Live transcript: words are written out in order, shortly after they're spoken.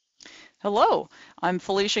Hello, I'm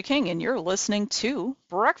Felicia King, and you're listening to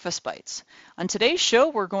Breakfast Bites. On today's show,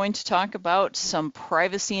 we're going to talk about some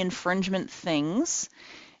privacy infringement things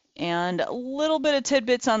and a little bit of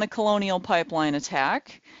tidbits on the Colonial Pipeline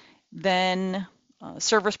attack. Then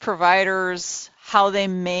service providers, how they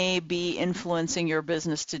may be influencing your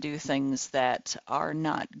business to do things that are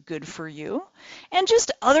not good for you, and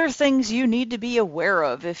just other things you need to be aware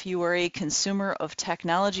of if you are a consumer of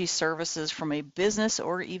technology services from a business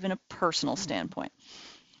or even a personal standpoint.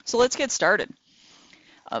 So let's get started.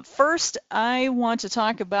 First, I want to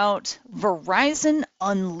talk about Verizon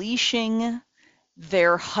unleashing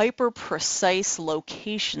their hyper-precise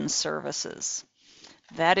location services.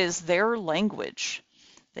 That is their language.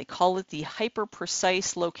 They call it the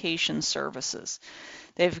hyper-precise location services.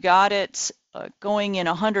 They've got it going in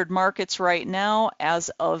 100 markets right now as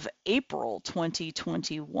of April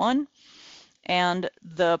 2021. And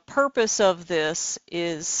the purpose of this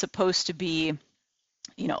is supposed to be,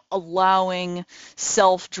 allowing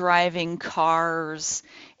self-driving cars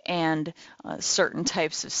and certain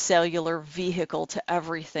types of cellular vehicle to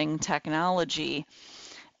everything technology.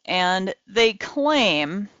 And they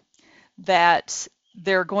claim that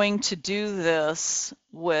they're going to do this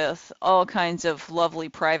with all kinds of lovely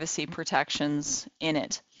privacy protections in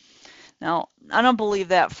it. Now, I don't believe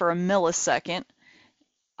that for a millisecond.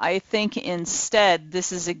 I think instead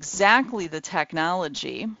this is exactly the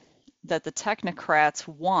technology that the technocrats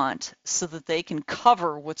want so that they can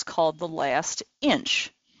cover what's called the last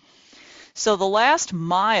inch. So the last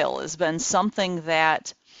mile has been something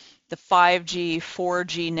that the 5G,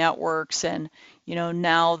 4G networks and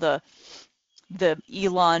now the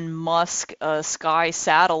Elon Musk Sky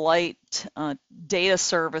satellite data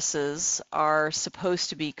services are supposed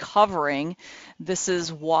to be covering. This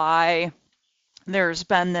is why there's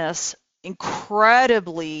been this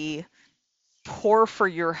incredibly poor for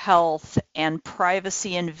your health and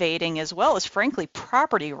privacy invading, as well as frankly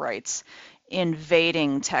property rights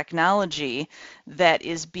invading technology that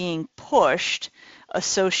is being pushed,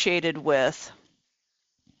 associated with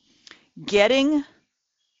getting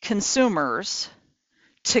consumers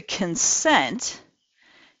to consent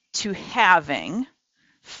to having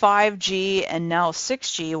 5G and now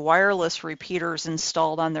 6G wireless repeaters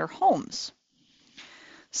installed on their homes.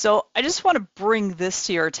 So I just want to bring this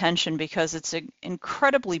to your attention because it's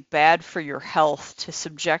incredibly bad for your health to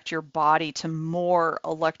subject your body to more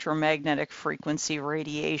electromagnetic frequency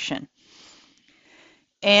radiation.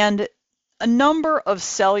 And a number of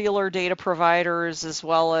cellular data providers, as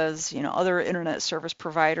well as other internet service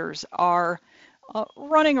providers, are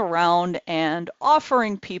running around and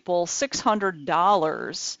offering people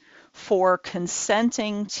 $600 for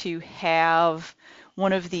consenting to have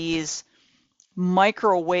one of these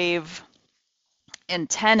microwave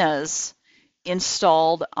antennas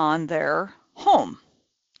installed on their home.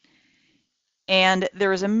 And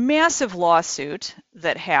there is a massive lawsuit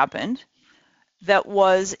that happened that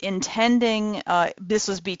was intending, this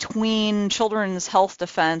was between Children's Health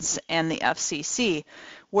Defense and the FCC,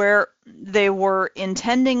 where they were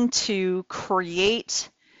intending to create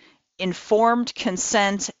informed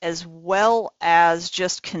consent as well as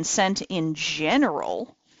just consent in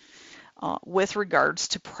general with regards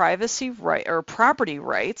to privacy right or property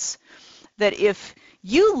rights, that if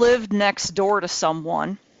you lived next door to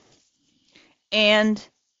someone and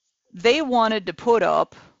they wanted to put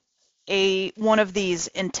up one of these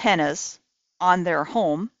antennas on their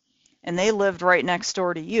home and they lived right next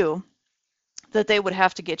door to you, that they would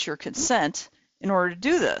have to get your consent in order to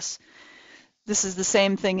do this. This is the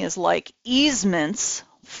same thing as like easements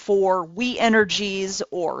for We Energies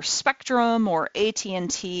or Spectrum or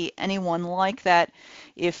AT&T, anyone like that.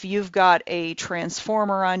 If you've got a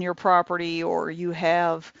transformer on your property or you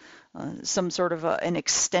have some sort of an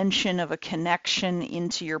extension of a connection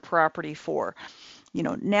into your property for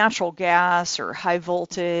natural gas or high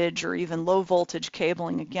voltage or even low voltage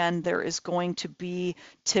cabling, again, there is going to be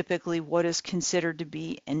typically what is considered to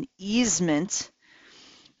be an easement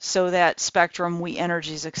so that Spectrum, We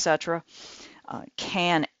Energies, etc.,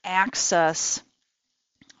 can access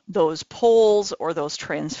those poles or those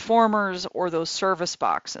transformers or those service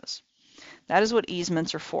boxes. That is what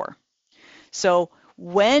easements are for. So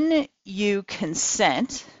when you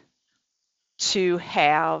consent to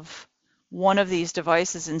have one of these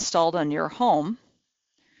devices installed on your home,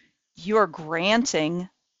 you are granting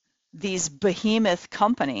these behemoth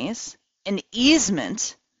companies an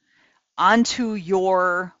easement onto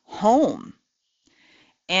your home.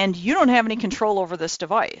 And you don't have any control over this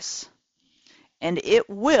device. And it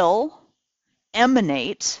will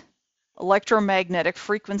emanate electromagnetic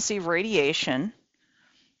frequency radiation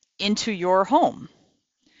into your home.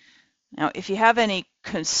 Now, if you have any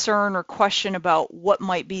concern or question about what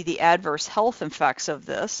might be the adverse health effects of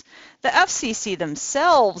this, the FCC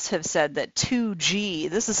themselves have said that 2G,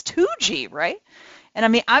 this is 2G, right? And I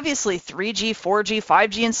mean, obviously 3G, 4G,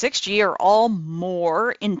 5G, and 6G are all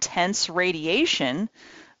more intense radiation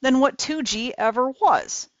than what 2G ever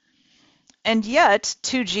was. And yet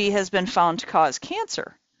 2G has been found to cause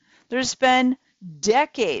cancer. There's been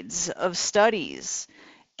decades of studies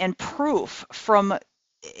and proof from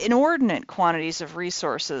inordinate quantities of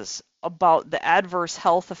resources about the adverse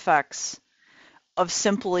health effects of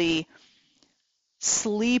simply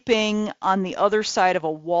sleeping on the other side of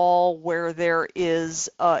a wall where there is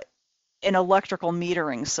an electrical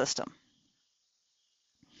metering system.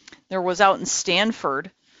 There was out in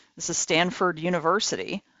Stanford, this is Stanford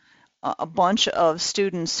University, a bunch of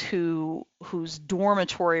students whose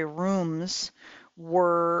dormitory rooms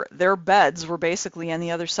were, their beds were basically on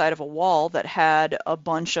the other side of a wall that had a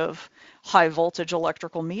bunch of high voltage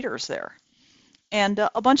electrical meters there. And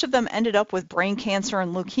a bunch of them ended up with brain cancer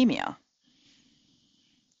and leukemia.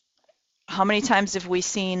 How many times have we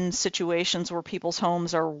seen situations where people's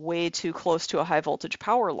homes are way too close to a high voltage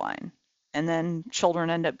power line, and then children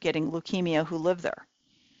end up getting leukemia who live there?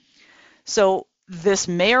 So this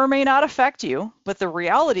may or may not affect you, but the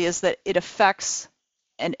reality is that it affects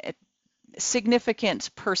a significant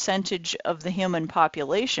percentage of the human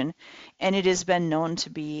population, and it has been known to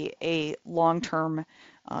be a long-term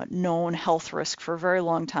known health risk for a very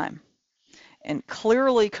long time. And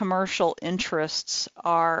clearly commercial interests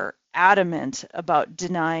are adamant about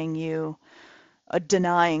denying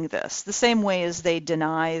this, the same way as they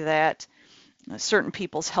deny that certain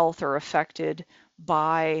people's health are affected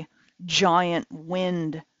by giant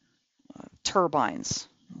wind turbines.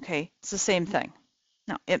 Okay, it's the same thing.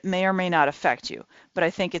 Now, it may or may not affect you, but I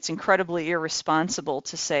think it's incredibly irresponsible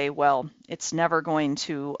to say, well, it's never going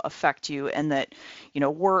to affect you, and that,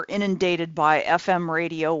 we're inundated by FM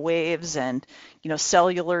radio waves and,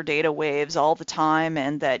 cellular data waves all the time,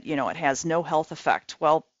 and that, it has no health effect.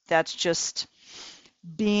 Well, that's just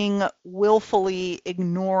being willfully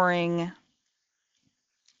ignoring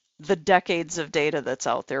the decades of data that's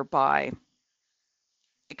out there by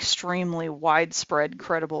extremely widespread,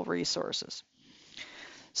 credible resources.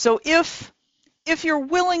 So if you're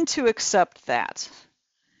willing to accept that,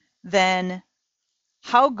 then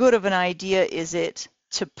how good of an idea is it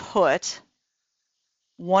to put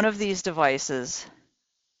one of these devices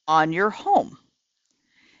on your home?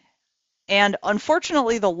 And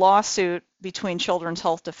unfortunately, the lawsuit between Children's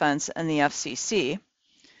Health Defense and the FCC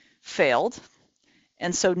failed.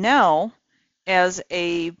 And so now, as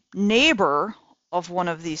a neighbor of one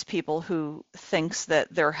of these people who thinks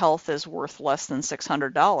that their health is worth less than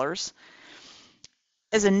 $600,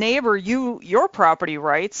 as a neighbor, your property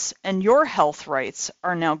rights and your health rights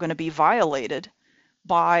are now going to be violated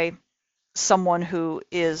by someone who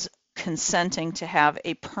is consenting to have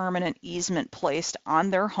a permanent easement placed on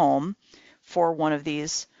their home for one of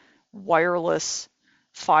these wireless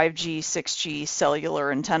 5G, 6G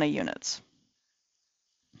cellular antenna units.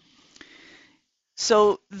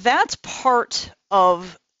 So that's part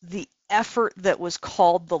of the effort that was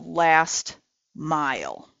called the last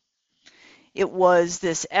mile. It was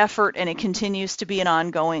this effort, and it continues to be an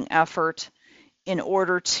ongoing effort, in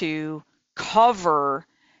order to cover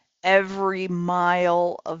every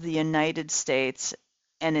mile of the United States,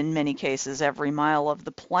 and in many cases every mile of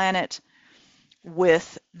the planet,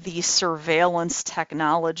 with the surveillance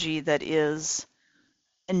technology that is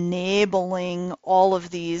enabling all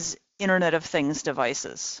of these Internet of Things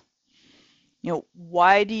devices.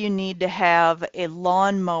 Why do you need to have a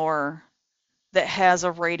lawnmower that has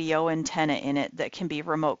a radio antenna in it that can be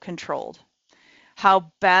remote controlled?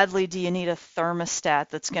 How badly do you need a thermostat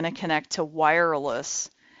that's going to connect to wireless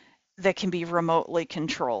that can be remotely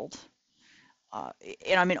controlled?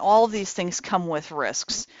 And I mean, all of these things come with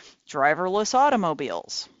risks. Driverless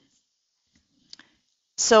automobiles.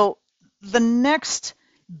 So the next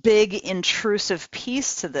big intrusive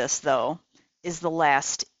piece to this, though, is the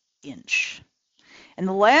last inch. And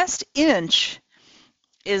the last inch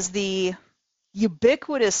is the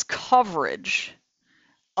ubiquitous coverage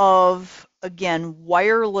of, again,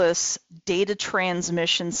 wireless data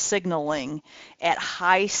transmission signaling at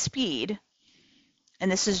high speed. And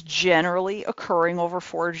this is generally occurring over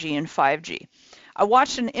 4G and 5G. I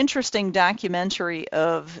watched an interesting documentary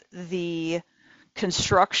of the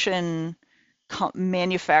construction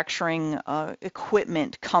manufacturing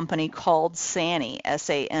equipment company called SANY,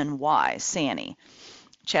 S-A-N-Y, SANY,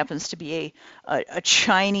 which happens to be a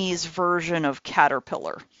Chinese version of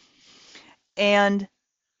Caterpillar. And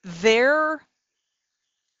their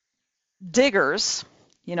diggers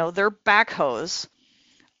their backhoes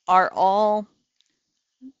are all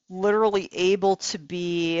literally able to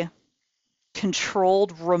be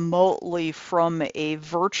controlled remotely from a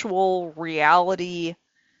virtual reality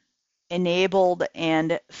enabled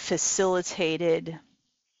and facilitated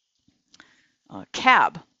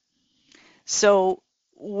cab. So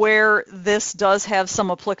where this does have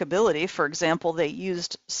some applicability, for example, they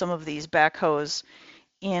used some of these backhoes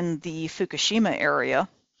in the Fukushima area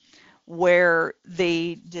where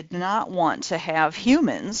they did not want to have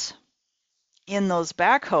humans in those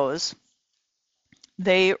backhoes.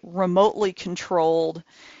 They remotely controlled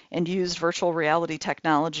and used virtual reality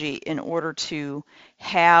technology in order to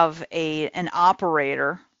have an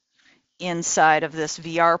operator inside of this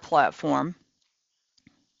VR platform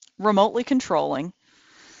remotely controlling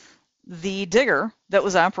the digger that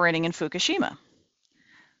was operating in Fukushima.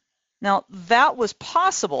 Now, that was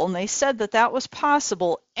possible, and they said that that was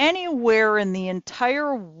possible anywhere in the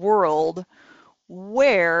entire world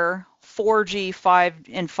where 4G, 5,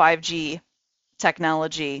 and 5G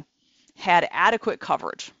technology had adequate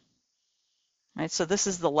coverage. Right? So this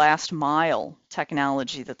is the last mile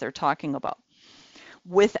technology that they're talking about.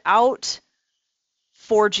 Without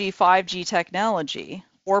 4G, 5G technology,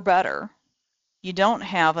 or better, you don't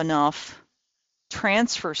have enough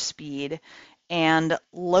transfer speed and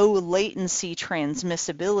low latency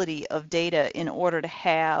transmissibility of data in order to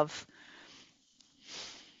have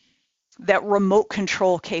that remote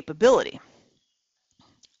control capability.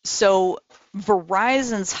 So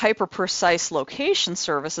Verizon's hyper-precise location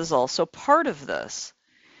service is also part of this.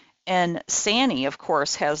 And Sany, of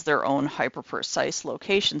course, has their own hyper-precise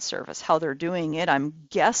location service. How they're doing it, I'm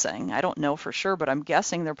guessing, I don't know for sure, but I'm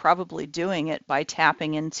guessing they're probably doing it by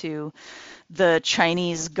tapping into the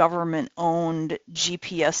Chinese government-owned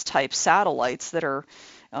GPS-type satellites that are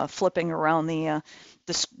flipping around the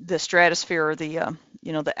stratosphere, or the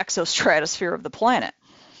exostratosphere of the planet.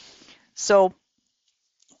 So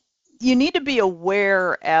you need to be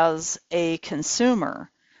aware as a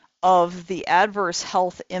consumer of the adverse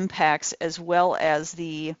health impacts as well as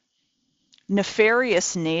the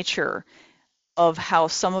nefarious nature of how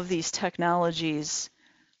some of these technologies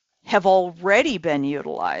have already been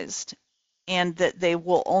utilized, and that they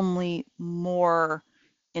will only more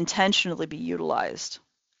intentionally be utilized.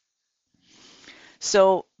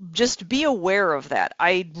 So just be aware of that.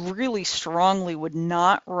 I really strongly would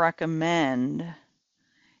not recommend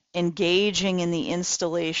engaging in the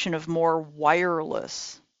installation of more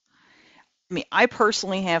wireless. I mean, I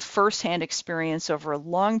personally have firsthand experience over a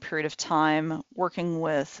long period of time working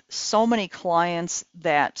with so many clients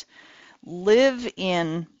that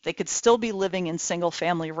they could still be living in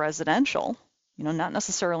single-family residential, not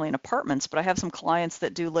necessarily in apartments, but I have some clients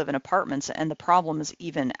that do live in apartments, and the problem is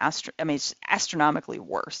even, it's astronomically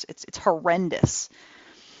worse. It's horrendous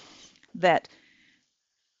that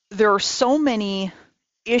there are so many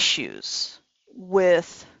issues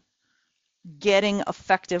with getting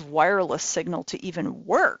effective wireless signal to even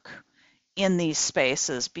work in these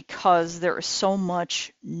spaces because there is so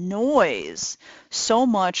much noise, so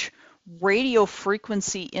much radio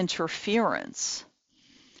frequency interference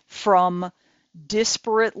from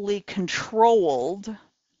disparately controlled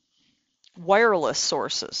wireless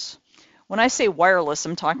sources. When I say wireless,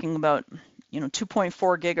 I'm talking about 2.4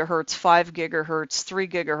 gigahertz, 5 gigahertz, 3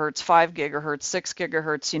 gigahertz, 5 gigahertz, 6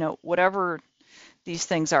 gigahertz, whatever these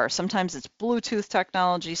things are. Sometimes it's Bluetooth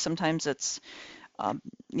technology, sometimes it's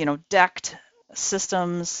DECT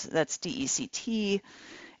systems, that's DECT,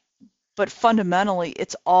 but fundamentally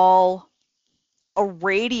it's all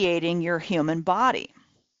irradiating your human body.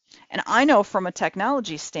 And I know from a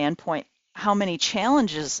technology standpoint how many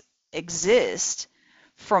challenges exist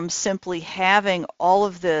from simply having all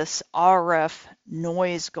of this RF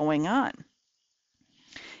noise going on.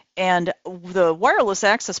 And the wireless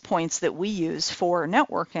access points that we use for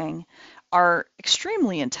networking are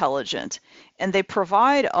extremely intelligent, and they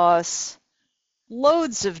provide us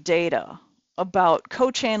loads of data about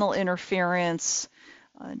co-channel interference,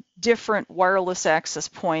 different wireless access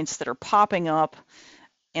points that are popping up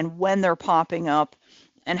and when they're popping up,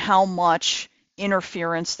 and how much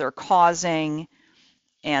interference they're causing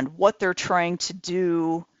and what they're trying to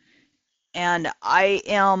do. And I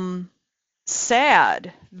am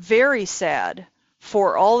sad, very sad,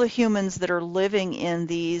 for all the humans that are living in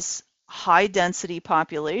these high density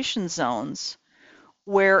population zones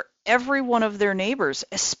where every one of their neighbors,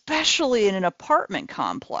 especially in an apartment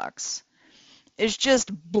complex, is just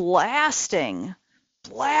blasting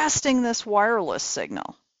this wireless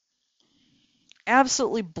signal.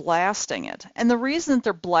 absolutely blasting it. And the reason that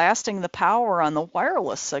they're blasting the power on the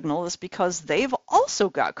wireless signal is because they've also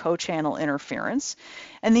got co-channel interference,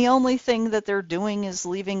 and the only thing that they're doing is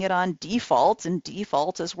leaving it on default, and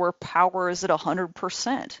default is where power is at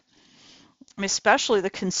 100%, especially the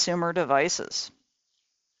consumer devices.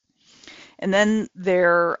 And then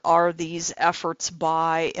there are these efforts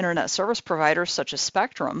by internet service providers such as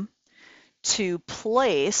Spectrum to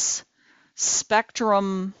place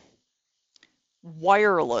Spectrum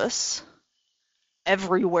wireless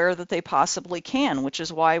everywhere that they possibly can, which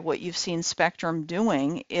is why what you've seen Spectrum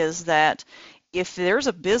doing is that if there's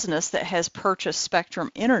a business that has purchased Spectrum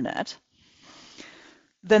Internet,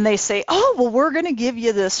 then they say, oh, well, we're going to give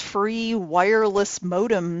you this free wireless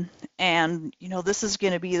modem, and this is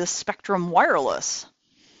going to be the Spectrum Wireless.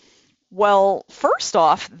 Well, first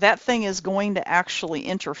off, that thing is going to actually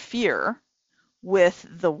interfere with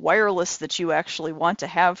the wireless that you actually want to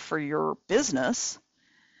have for your business,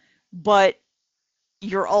 but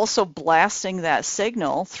you're also blasting that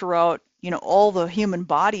signal throughout, all the human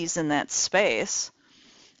bodies in that space,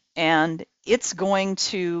 and it's going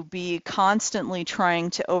to be constantly trying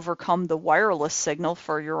to overcome the wireless signal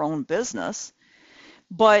for your own business.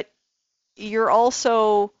 But you're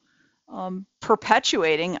also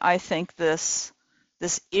perpetuating, I think, this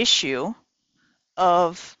issue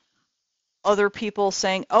of other people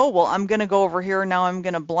saying, oh, well, I'm going to go over here now, I'm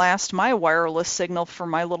going to blast my wireless signal for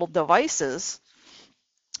my little devices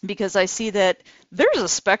because I see that there's a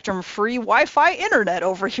Spectrum free Wi-Fi internet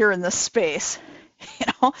over here in this space.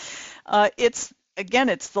 It's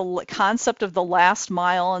the concept of the last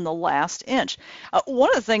mile and the last inch. One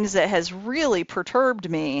of the things that has really perturbed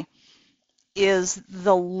me is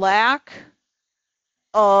the lack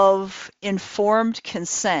of informed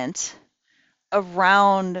consent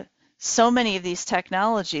around so many of these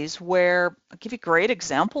technologies, where I'll give you a great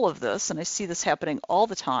example of this, and I see this happening all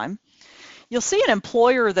the time. You'll see an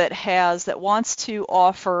employer that wants to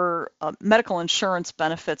offer medical insurance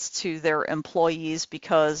benefits to their employees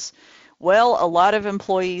because, well, a lot of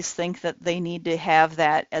employees think that they need to have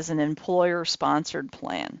that as an employer-sponsored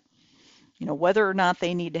plan. Whether or not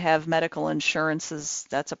they need to have medical insurance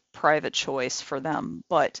that's a private choice for them,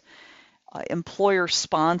 but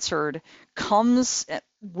employer-sponsored comes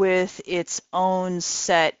with its own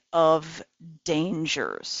set of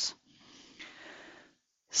dangers.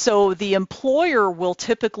 So the employer will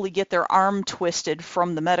typically get their arm twisted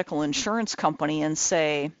from the medical insurance company and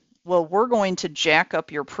say, well, we're going to jack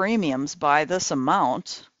up your premiums by this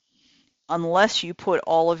amount unless you put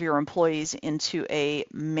all of your employees into a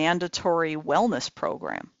mandatory wellness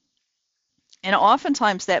program. And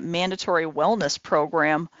oftentimes that mandatory wellness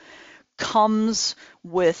program comes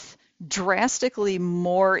with drastically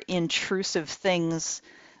more intrusive things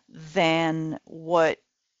than what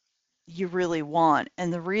you really want.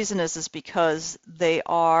 And the reason is because they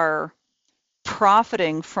are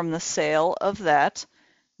profiting from the sale of that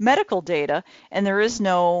medical data, and there is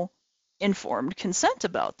no informed consent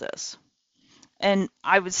about this. And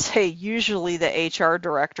I would say usually the HR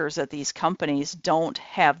directors at these companies don't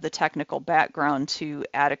have the technical background to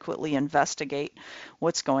adequately investigate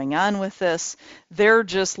what's going on with this. They're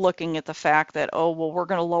just looking at the fact that, oh, well, we're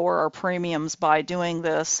going to lower our premiums by doing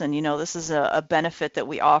this, and this is a benefit that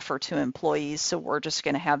we offer to employees, so we're just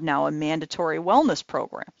going to have now a mandatory wellness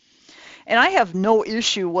program. And I have no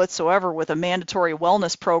issue whatsoever with a mandatory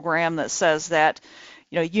wellness program that says that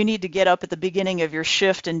you need to get up at the beginning of your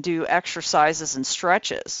shift and do exercises and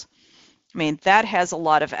stretches. I mean, that has a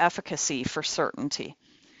lot of efficacy for certainty.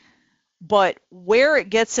 But where it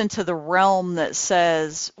gets into the realm that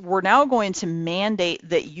says we're now going to mandate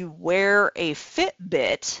that you wear a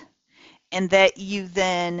Fitbit and that you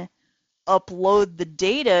then upload the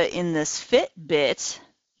data in this Fitbit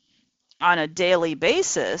on a daily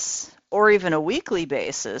basis or even a weekly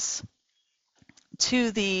basis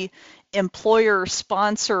to the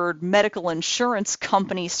employer-sponsored medical insurance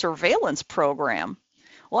company surveillance program,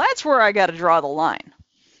 well, that's where I got to draw the line.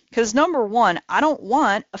 Because number one, I don't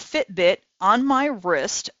want a Fitbit on my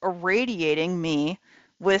wrist irradiating me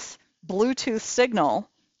with Bluetooth signal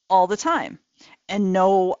all the time. And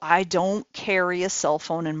no, I don't carry a cell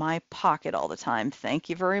phone in my pocket all the time. Thank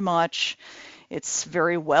you very much. It's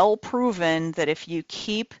very well proven that if you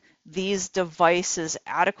keep these devices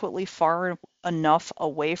adequately far enough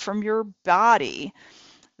away from your body,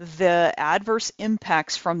 the adverse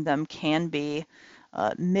impacts from them can be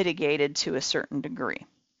mitigated to a certain degree.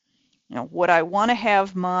 Would I want to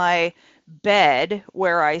have my bed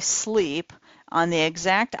where I sleep on the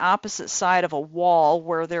exact opposite side of a wall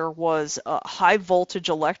where there was a high voltage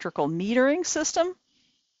electrical metering system?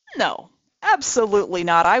 No. Absolutely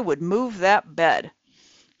not. I would move that bed.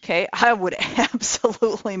 Okay, I would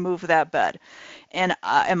absolutely move that bed. And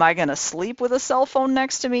am I going to sleep with a cell phone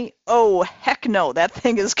next to me? Oh, heck no. That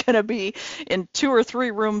thing is going to be in 2 or 3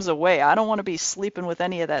 rooms away. I don't want to be sleeping with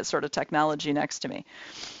any of that sort of technology next to me.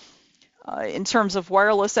 In terms of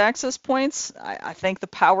wireless access points, I think the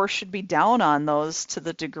power should be down on those to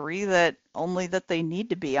the degree that only that they need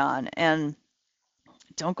to be on. And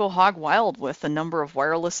don't go hog wild with the number of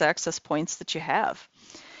wireless access points that you have.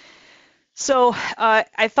 So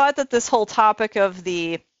I thought that this whole topic of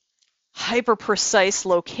the hyper-precise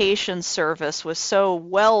location service was so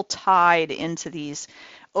well tied into these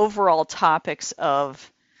overall topics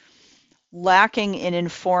of lacking in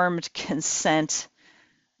informed consent,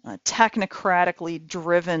 technocratically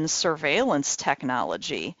driven surveillance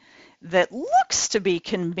technology that looks to be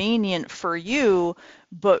convenient for you,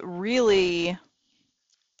 but really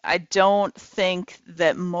I don't think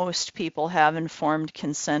that most people have informed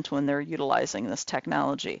consent when they're utilizing this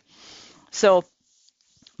technology. So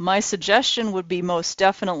my suggestion would be most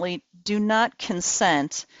definitely do not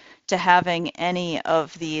consent to having any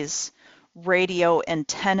of these radio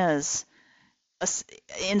antennas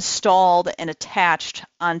installed and attached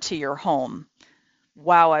onto your home.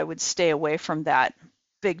 Wow, I would stay away from that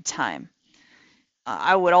big time.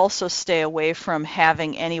 I would also stay away from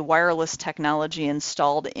having any wireless technology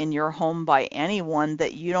installed in your home by anyone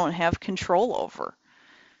that you don't have control over.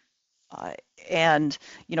 Uh, and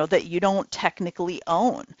that you don't technically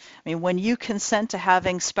own. I mean, when you consent to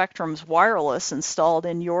having Spectrum's wireless installed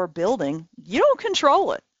in your building, you don't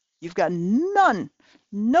control it. You've got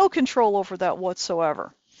no control over that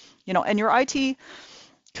whatsoever. And your IT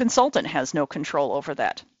consultant has no control over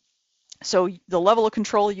that. So the level of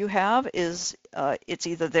control you have is it's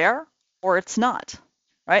either there or it's not,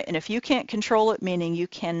 right? And if you can't control it, meaning you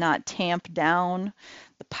cannot tamp down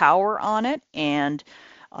the power on it, and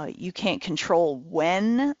you can't control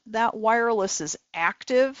when that wireless is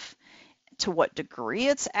active, to what degree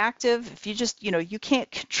it's active. If you just, you can't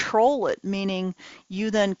control it, meaning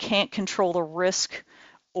you then can't control the risk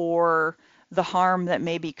or the harm that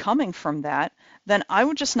may be coming from that, then I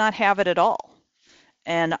would just not have it at all.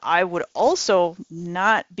 And I would also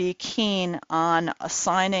not be keen on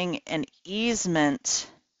assigning an easement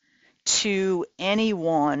to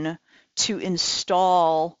anyone to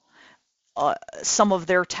install some of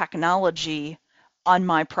their technology on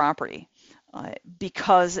my property.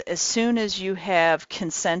 Because as soon as you have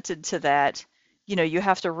consented to that, you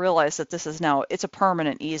have to realize that this is now, it's a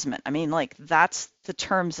permanent easement. I mean, like, that's the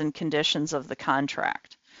terms and conditions of the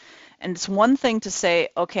contract. And it's one thing to say,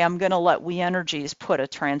 okay, I'm going to let We Energies put a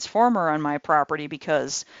transformer on my property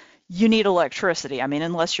because you need electricity. I mean,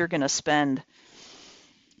 unless you're going to spend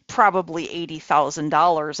probably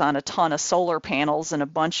 $80,000 on a ton of solar panels and a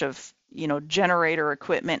bunch of, generator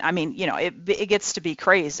equipment. I mean, it gets to be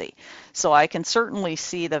crazy. So I can certainly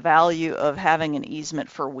see the value of having an easement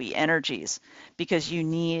for We Energies because you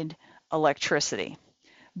need electricity.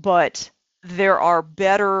 But there are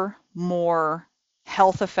better, more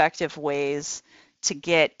health effective ways to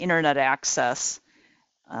get internet access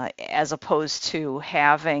as opposed to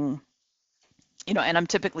having, and I'm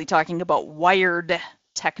typically talking about wired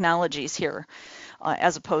technologies here,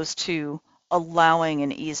 as opposed to allowing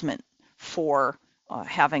an easement for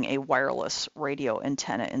having a wireless radio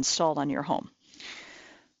antenna installed on your home.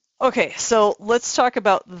 Okay, so let's talk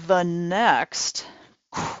about the next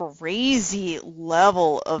crazy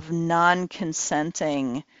level of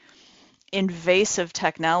non-consenting invasive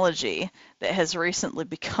technology that has recently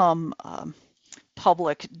become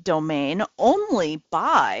public domain only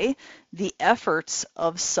by the efforts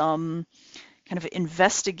of some kind of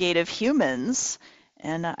investigative humans.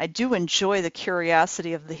 And I do enjoy the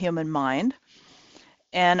curiosity of the human mind.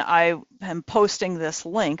 And I am posting this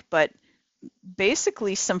link, but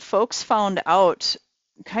basically some folks found out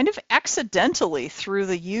kind of accidentally through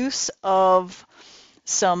the use of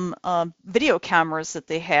some video cameras that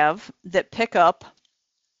they have that pick up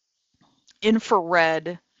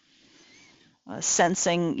infrared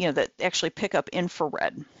sensing, that actually pick up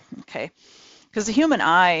infrared, okay? Because the human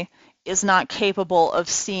eye is not capable of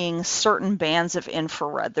seeing certain bands of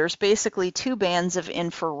infrared. There's basically 2 bands of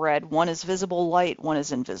infrared. One is visible light, one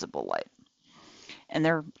is invisible light. And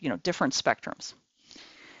they're, different spectrums.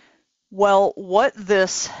 Well, what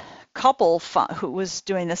this couple who was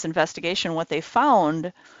doing this investigation, what they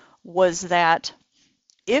found was that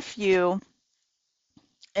if you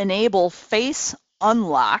enable face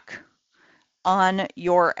unlock on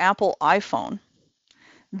your Apple iPhone,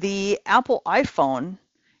 the Apple iPhone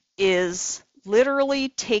is literally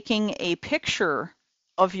taking a picture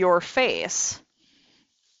of your face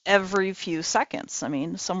every few seconds. I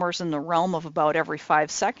mean, somewhere's in the realm of about every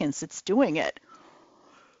 5 seconds it's doing it.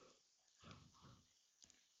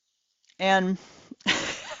 And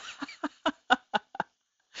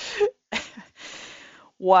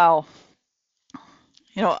wow,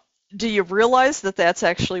 you know, do you realize that that's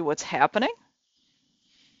actually what's happening?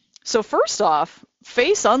 So first off,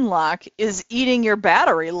 Face Unlock is eating your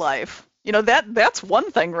battery life. You know, that's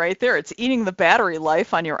one thing right there. It's eating the battery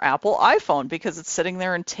life on your Apple iPhone because it's sitting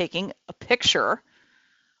there and taking a picture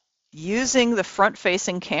using the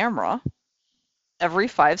front-facing camera every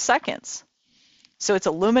 5 seconds. So it's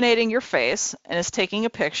illuminating your face and it's taking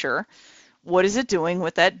a picture. What is it doing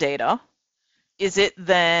with that data? Is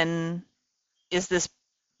this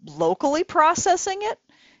locally processing it?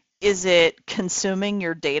 Is it consuming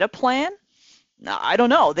your data plan? No, I don't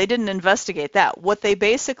know. They didn't investigate that. What they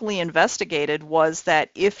basically investigated was that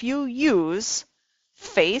if you use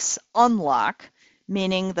Face Unlock,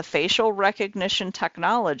 meaning the facial recognition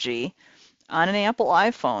technology on an Apple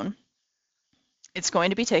iPhone, it's going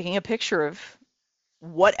to be taking a picture of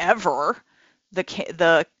whatever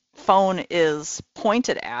the phone is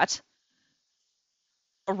pointed at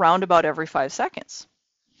around about every 5 seconds.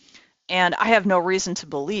 And I have no reason to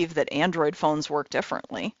believe that Android phones work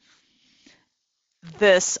differently.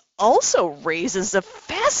 This also raises a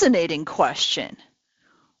fascinating question,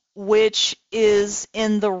 which is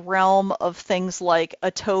in the realm of things like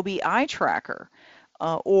a Tobii Eye Tracker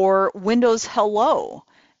or Windows Hello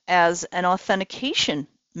as an authentication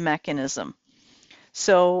mechanism.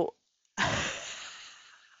 So,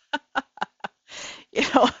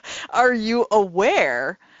 are you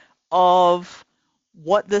aware of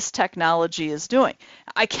what this technology is doing?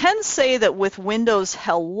 I can say that with Windows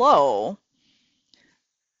Hello,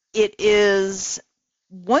 it is,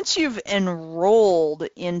 once you've enrolled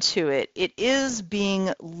into it, it is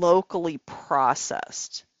being locally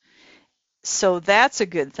processed. So that's a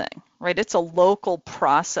good thing, right? It's a local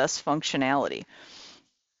process functionality.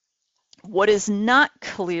 What is not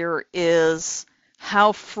clear is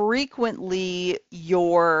how frequently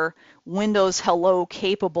your Windows Hello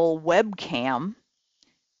capable webcam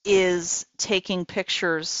is taking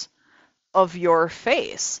pictures of your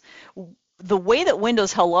face. The way that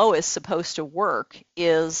Windows Hello is supposed to work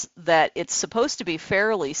is that it's supposed to be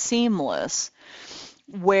fairly seamless,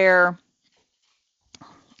 where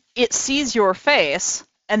it sees your face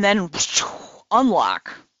and then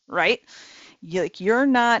unlock, right? You're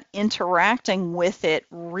not interacting with it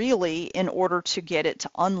really in order to get it to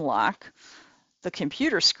unlock the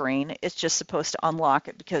computer screen. It's just supposed to unlock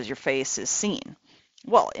it because your face is seen.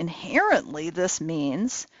 Well, inherently, this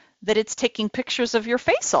means that it's taking pictures of your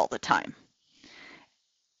face all the time.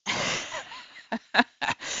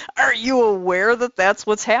 Are you aware that that's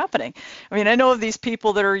what's happening? I mean, I know of these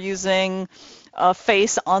people that are using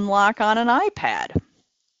Face Unlock on an iPad.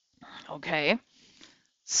 Okay,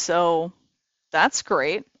 so that's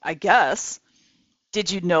great, I guess. Did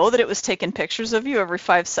you know that it was taking pictures of you every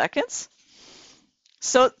 5 seconds?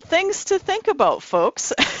 So things to think about,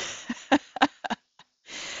 folks.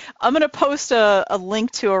 I'm going to post a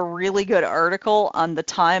link to a really good article on the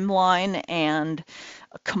timeline and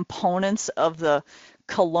components of the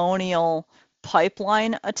Colonial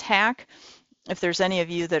Pipeline attack. If there's any of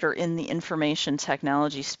you that are in the information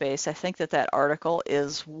technology space, I think that article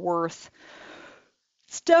is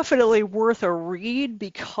it's definitely worth a read,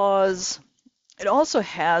 because it also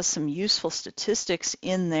has some useful statistics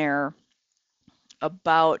in there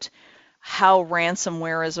about how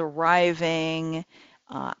ransomware is arriving,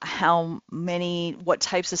 what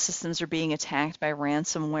types of systems are being attacked by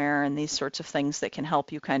ransomware, and these sorts of things that can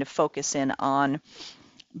help you kind of focus in on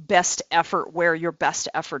best effort, where your best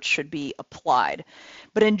effort should be applied.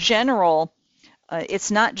 But in general,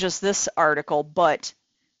 it's not just this article, but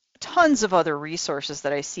tons of other resources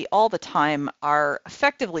that I see all the time are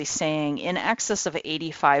effectively saying in excess of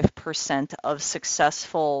 85% of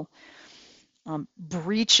successful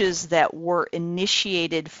breaches that were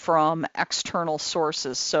initiated from external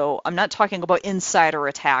sources. So I'm not talking about insider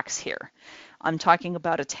attacks here. I'm talking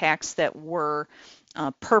about attacks that were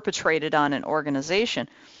perpetrated on an organization.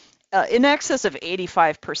 In excess of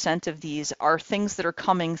 85% of these are things that are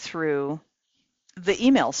coming through the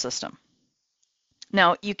email system.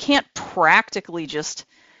 Now, you can't practically just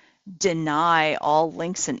deny all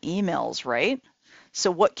links and emails, right?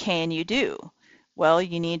 So what can you do? Well,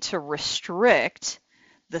 you need to restrict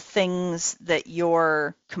the things that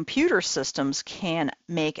your computer systems can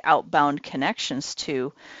make outbound connections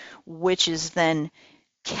to, which is then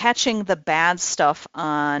catching the bad stuff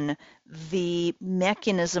on the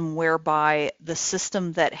mechanism whereby the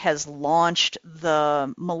system that has launched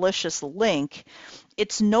the malicious link,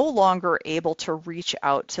 it's no longer able to reach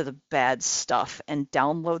out to the bad stuff and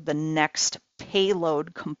download the next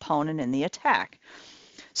payload component in the attack.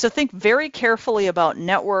 So think very carefully about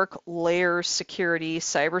network, layer security,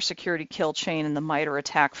 cybersecurity kill chain, and the MITRE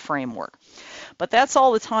ATT&CK framework. But that's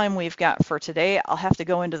all the time we've got for today. I'll have to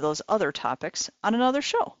go into those other topics on another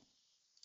show.